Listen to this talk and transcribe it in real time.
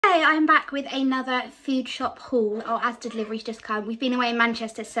Hi, I'm back with another food shop haul. Our Asda delivery's just come. We've been away in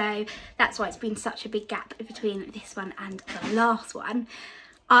Manchester, so that's why it's been such a big gap between this one and the last one.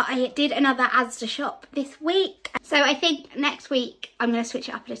 I did another Asda shop this week, so I think next week I'm going to switch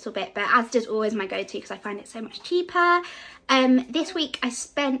it up a little bit, but Asda's always my go-to because I find it so much cheaper. This week I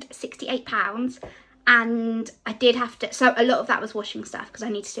spent £68 and I did have to, so a lot of that was washing stuff because I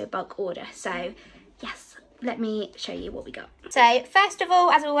need to do a bulk order, so yes. Let me show you what we got. So first of all,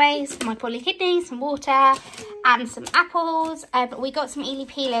 as always, my poly kidneys, some water and some apples. We got some Ely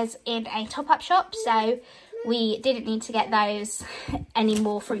peelers in a top-up shop, so we didn't need to get those any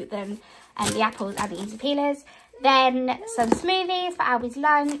more fruit than the apples and the easy peelers. Then some smoothies for Albie's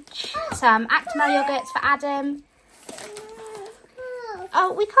lunch, some Actimel yogurts for Adam.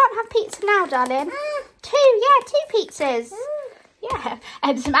 Oh, we can't have pizza now, darling. Two pizzas. Yeah,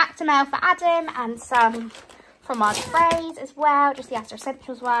 and some Actimel for Adam and some fromage fraise as well, just the Asda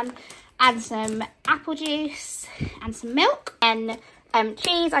Essentials one, and some apple juice and some milk. And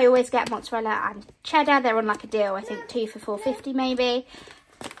cheese, I always get mozzarella and cheddar. They're on like a deal, I think 2 for £4.50 maybe.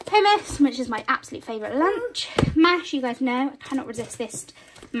 Hummus, which is my absolute favourite lunch. Mash, you guys know, I cannot resist this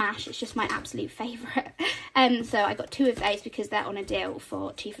mash. It's just my absolute favourite. So I got 2 of those because they're on a deal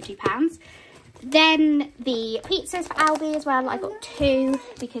for 2 for £2. Then the pizzas for Albie as well. I got 2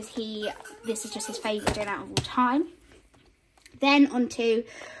 because this is just his favourite dinner of all time. Then on to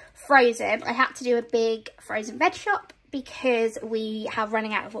frozen. I had to do a big frozen veg shop because we have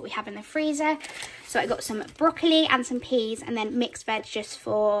running out of what we have in the freezer. So I got some broccoli and some peas, and then mixed veg just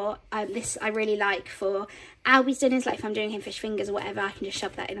for this I really like for Albie's dinners, like if I'm doing him fish fingers or whatever, I can just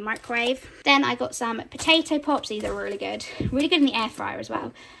shove that in the microwave. Then I got some potato pops. These are really good in the air fryer as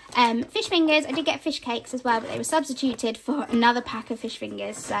well. Fish fingers, I did get fish cakes as well, but they were substituted for another pack of fish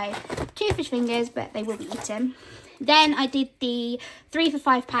fingers, so 2 fish fingers, but they will be eaten. Then I did the 3 for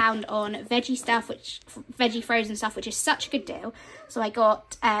 £5 on veggie stuff, veggie frozen stuff, which is such a good deal. So I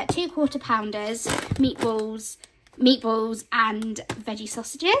got 2 quarter pounders, meatballs and veggie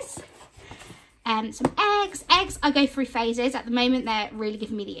sausages. Some eggs. Eggs, I go through phases. At the moment, they're really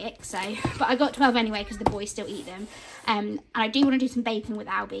giving me the ick, but I got 12 anyway because the boys still eat them. And I do want to do some bacon with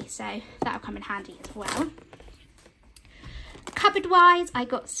Albie, so that'll come in handy as well. Cupboard-wise, I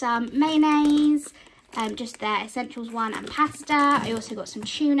got some mayonnaise, just their essentials one, and pasta. I also got some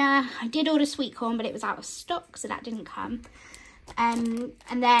tuna. I did order sweet corn, but it was out of stock, so that didn't come. And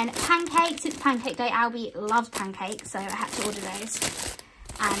then pancakes. It's pancake day. Albie loves pancakes, so I had to order those.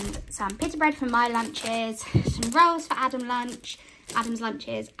 And some pita bread for my lunches, some rolls for Adam's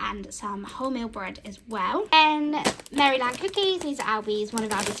lunches, and some wholemeal bread as well. And Maryland cookies. These are Albie's, one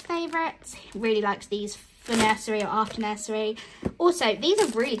of Albie's favourites. He really likes these for nursery or after nursery. Also, these are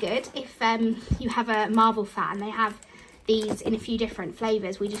really good if you have a Marvel fan. They have these in a few different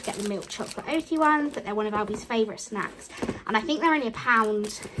flavours. We just get the milk chocolate oaty ones, but they're one of Albie's favourite snacks. And I think they're only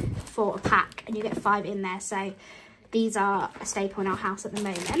 £1 for a pack, and you get 5 in there. So these are a staple in our house at the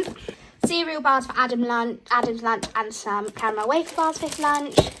moment. Cereal bars for Adam's lunch, and some caramel wafer bars for his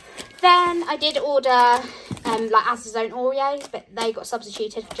lunch. Then I did order like Asda's own Oreos, but they got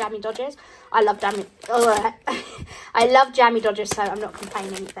substituted for Jammy Dodgers. I love Jammy Dodgers, so I'm not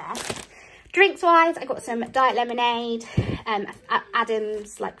complaining there. Drinks wise, I got some diet lemonade,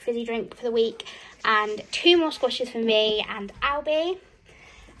 Adam's like fizzy drink for the week, and 2 more squashes for me and Albie.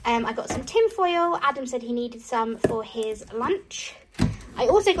 I got some tin foil. Adam said he needed some for his lunch. I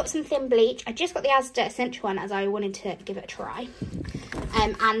also got some thin bleach. I just got the Asda Essential one as I wanted to give it a try.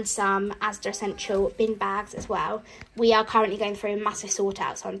 And some Asda Essential bin bags as well. We are currently going through a massive sort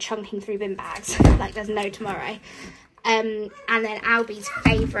out, so I'm chunking through bin bags like there's no tomorrow. And then Albie's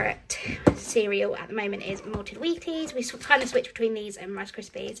favourite cereal at the moment is Malted Wheaties. We kind of switch between these and Rice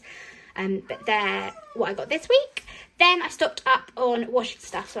Krispies. But they're what I got this week. Then I stocked up on washing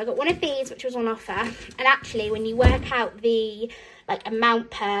stuff. So I got one of these, which was on offer. And actually, when you work out the like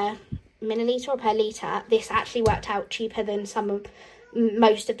amount per milliliter or per litre, this actually worked out cheaper than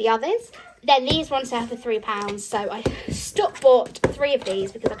most of the others. Then these ones sell for £3. So I stock bought 3 of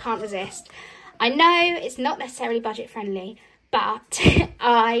these because I can't resist. I know it's not necessarily budget friendly, but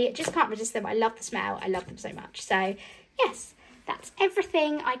I just can't resist them. I love the smell. I love them so much. So yes, that's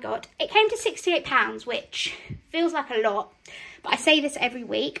everything I got. It came to £68, which feels like a lot, but I say this every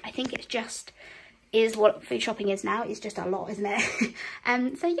week. I think it's just is what food shopping is now. It's just a lot, isn't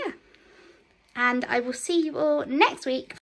it? So yeah, and I will see you all next week.